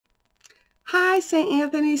Hi, St.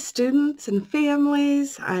 Anthony students and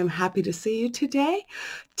families. I'm happy to see you today.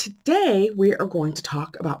 Today, we are going to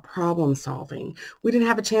talk about problem solving. We didn't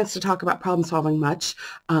have a chance to talk about problem solving much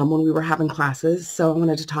when we were having classes, so I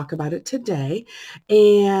wanted to talk about it today.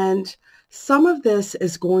 And some of this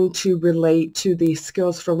is going to relate to the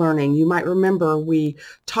skills for learning. You might remember we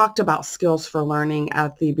talked about skills for learning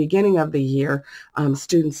at the beginning of the year,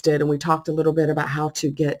 students did, and we talked a little bit about how to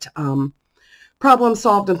get problem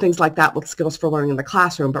solved and things like that with skills for learning in the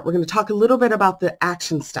classroom, but we're going to talk a little bit about the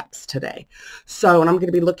action steps today. And I'm going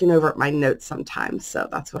to be looking over at my notes sometimes, so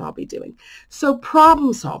that's what I'll be doing. So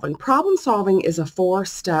problem solving. Problem solving is a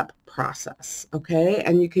 4-step process, okay?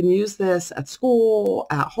 And you can use this at school,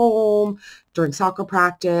 at home, during soccer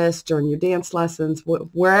practice, during your dance lessons,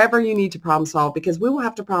 wherever you need to problem solve, because we will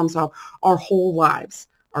have to problem solve our whole lives.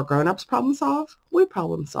 Our grown-ups problem solve, we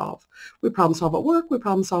problem solve. We problem solve at work, we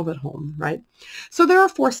problem solve at home, right? So there are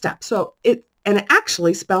 4 steps. It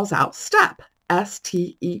actually spells out STEP,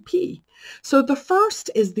 S-T-E-P. So the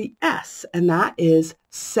first is the S, and that is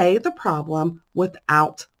say the problem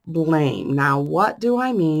without blame. Now, what do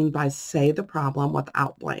I mean by say the problem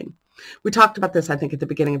without blame? We talked about this, I think, at the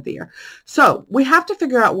beginning of the year. So we have to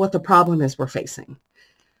figure out what the problem is we're facing.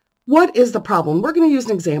 What is the problem? We're going to use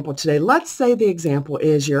an example today. Let's say the example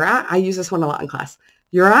is I use this one a lot in class.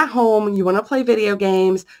 You're at home, you want to play video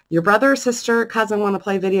games, your brother or sister, cousin want to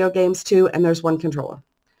play video games too, and there's one controller.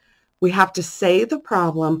 We have to say the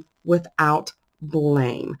problem without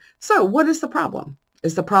blame. So what is the problem?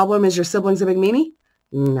 Is the problem your siblings a big meanie?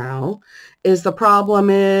 No. Is the problem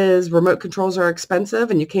remote controls are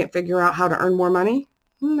expensive and you can't figure out how to earn more money?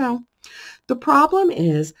 No. The problem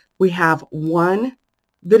is we have one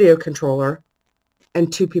video controller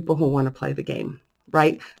and 2 people who want to play the game,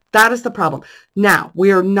 right? That is the problem. Now,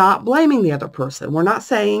 we are not blaming the other person. We're not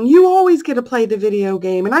saying, you always get to play the video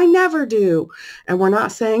game and I never do. And we're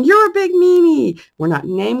not saying, you're a big meanie. We're not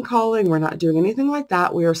name calling. We're not doing anything like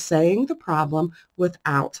that. We are saying the problem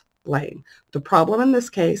without blame. The problem in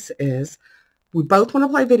this case is we both want to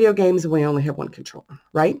play video games and we only have one controller,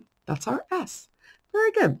 right? That's our S.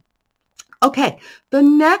 Very good. Okay, the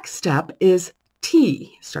next step is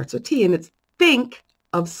T, starts with T, and it's think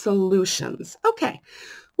of solutions. Okay,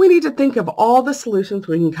 we need to think of all the solutions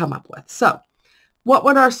we can come up with. So what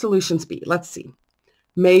would our solutions be? Let's see.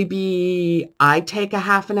 Maybe I take a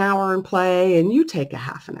half an hour and play and you take a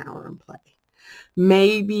half an hour and play.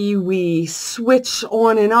 Maybe we switch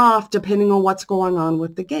on and off depending on what's going on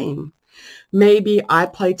with the game. Maybe I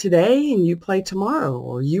play today and you play tomorrow,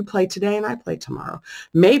 or you play today and I play tomorrow.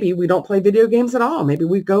 Maybe we don't play video games at all. Maybe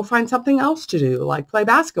we go find something else to do, like play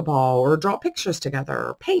basketball or draw pictures together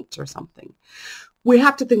or paint or something. We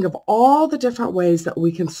have to think of all the different ways that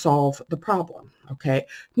we can solve the problem, okay?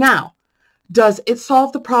 Now, does it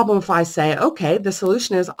solve the problem if I say, okay, the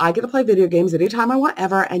solution is I get to play video games anytime I want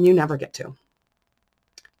ever and you never get to?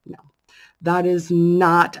 No. That is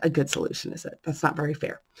not a good solution, is it? That's not very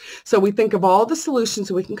fair. So we think of all the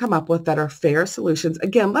solutions we can come up with that are fair solutions.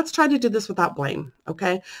 Again, let's try to do this without blame,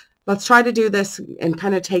 okay? Let's try to do this and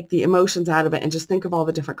kind of take the emotions out of it and just think of all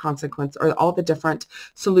the different consequences or all the different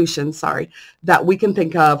solutions, that we can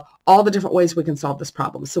think of, all the different ways we can solve this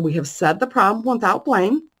problem. So we have said the problem without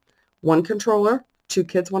blame. One controller, 2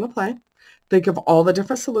 kids want to play. Think of all the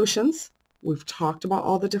different solutions. We've talked about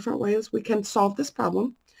all the different ways we can solve this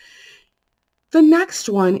problem. The next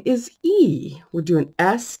one is E. We're doing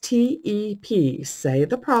S-T-E-P. Say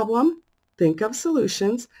the problem, think of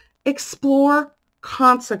solutions, explore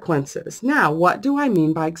consequences. Now, what do I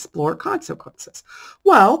mean by explore consequences?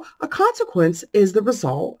 Well, a consequence is the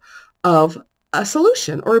result of a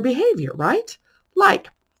solution or a behavior, right? Like,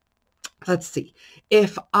 let's see,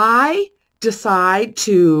 if I decide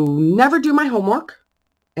to never do my homework,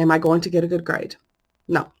 am I going to get a good grade?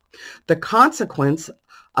 No. The consequence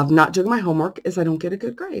of not doing my homework is I don't get a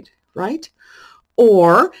good grade, right?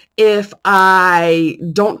 Or if I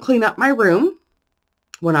don't clean up my room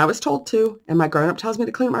when I was told to, and my grown-up tells me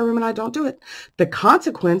to clean up my room and I don't do it, the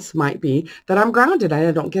consequence might be that I'm grounded and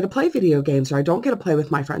I don't get to play video games or I don't get to play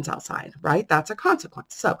with my friends outside, right? That's a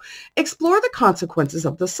consequence. So explore the consequences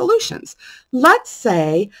of the solutions. Let's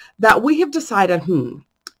say that we have decided,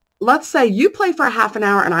 let's say you play for a half an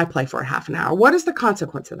hour and I play for a half an hour. What is the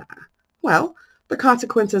consequence of that? Well, the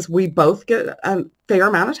consequence is we both get a fair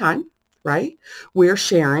amount of time, right? We're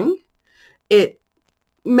sharing. It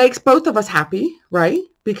makes both of us happy, right?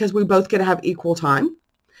 Because we both get to have equal time.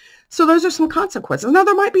 So those are some consequences. Now,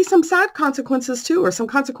 there might be some sad consequences too, or some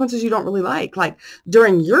consequences you don't really like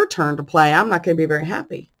during your turn to play, I'm not going to be very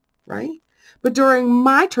happy, right? But during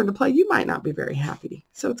my turn to play, you might not be very happy.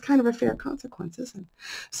 So it's kind of a fair consequence, isn't it?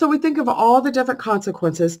 So we think of all the different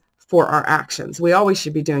consequences for our actions. We always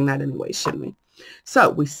should be doing that anyway, shouldn't we? So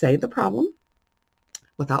we say the problem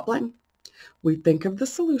without blame. We think of the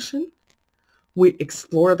solution. We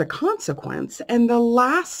explore the consequence. And the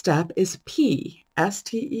last step is P,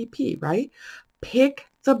 S-T-E-P, right? Pick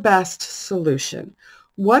the best solution.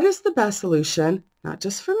 What is the best solution? Not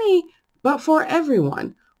just for me, but for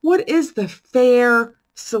everyone. What is the fair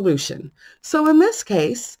solution? So in this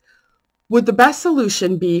case, would the best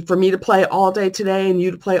solution be for me to play all day today and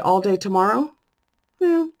you to play all day tomorrow?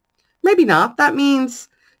 Well, maybe not. That means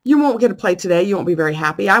you won't get to play today. You won't be very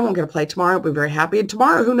happy. I won't get to play tomorrow. I'll be very happy. And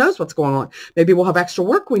tomorrow, who knows what's going on? Maybe we'll have extra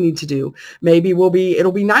work we need to do. Maybe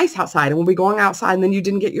it'll be nice outside and we'll be going outside and then you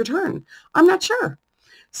didn't get your turn. I'm not sure.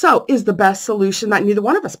 So is the best solution that neither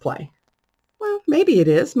one of us play? Well, maybe it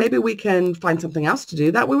is. Maybe we can find something else to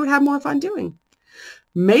do that we would have more fun doing.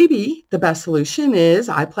 Maybe the best solution is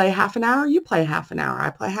I play half an hour, you play half an hour.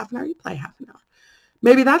 I play half an hour, you play half an hour.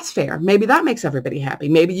 Maybe that's fair. Maybe that makes everybody happy.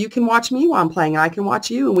 Maybe you can watch me while I'm playing and I can watch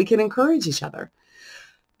you and we can encourage each other.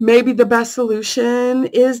 Maybe the best solution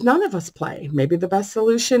is none of us play. Maybe the best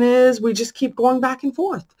solution is we just keep going back and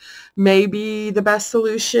forth. Maybe the best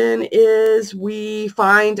solution is we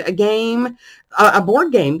find a game, a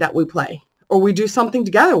board game that we play, or we do something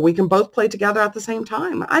together. We can both play together at the same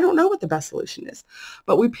time. I don't know what the best solution is,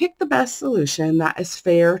 but we pick the best solution that is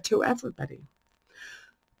fair to everybody.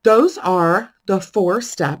 Those are the 4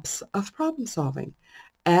 steps of problem solving.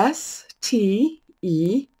 S-T-E-P.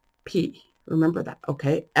 Remember that,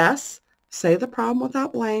 okay? S, say the problem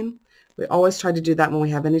without blame. We always try to do that when we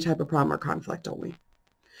have any type of problem or conflict, don't we?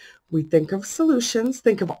 We think of solutions.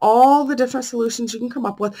 Think of all the different solutions you can come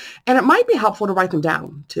up with. And it might be helpful to write them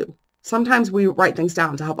down, too. Sometimes we write things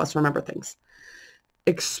down to help us remember things.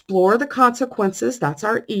 Explore the consequences. That's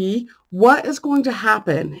our E. What is going to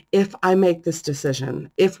happen if I make this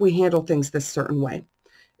decision, if we handle things this certain way,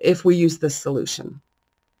 if we use this solution?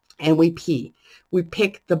 And we P. We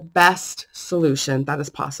pick the best solution that is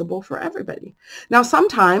possible for everybody. Now,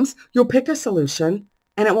 sometimes you'll pick a solution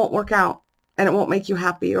and it won't work out and it won't make you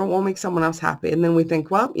happy or it won't make someone else happy. And then we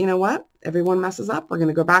think, well, you know what? Everyone messes up. We're going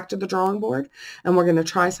to go back to the drawing board and we're going to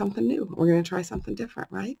try something new. We're going to try something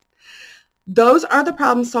different, right? Those are the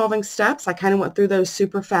problem-solving steps. I kind of went through those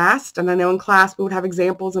super fast, and I know in class we would have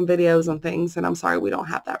examples and videos and things, and I'm sorry we don't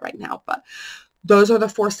have that right now, but those are the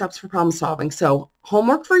 4 steps for problem solving. So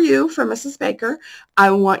homework for you, for Mrs. Baker. I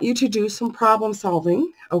want you to do some problem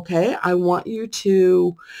solving, okay? I want you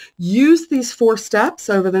to use these 4 steps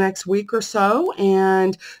over the next week or so,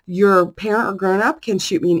 and your parent or grown-up can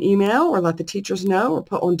shoot me an email or let the teachers know or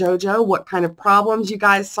put on Dojo what kind of problems you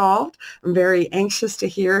guys solved. I'm very anxious to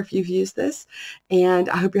hear if you've used this, and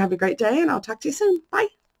I hope you have a great day, and I'll talk to you soon. Bye.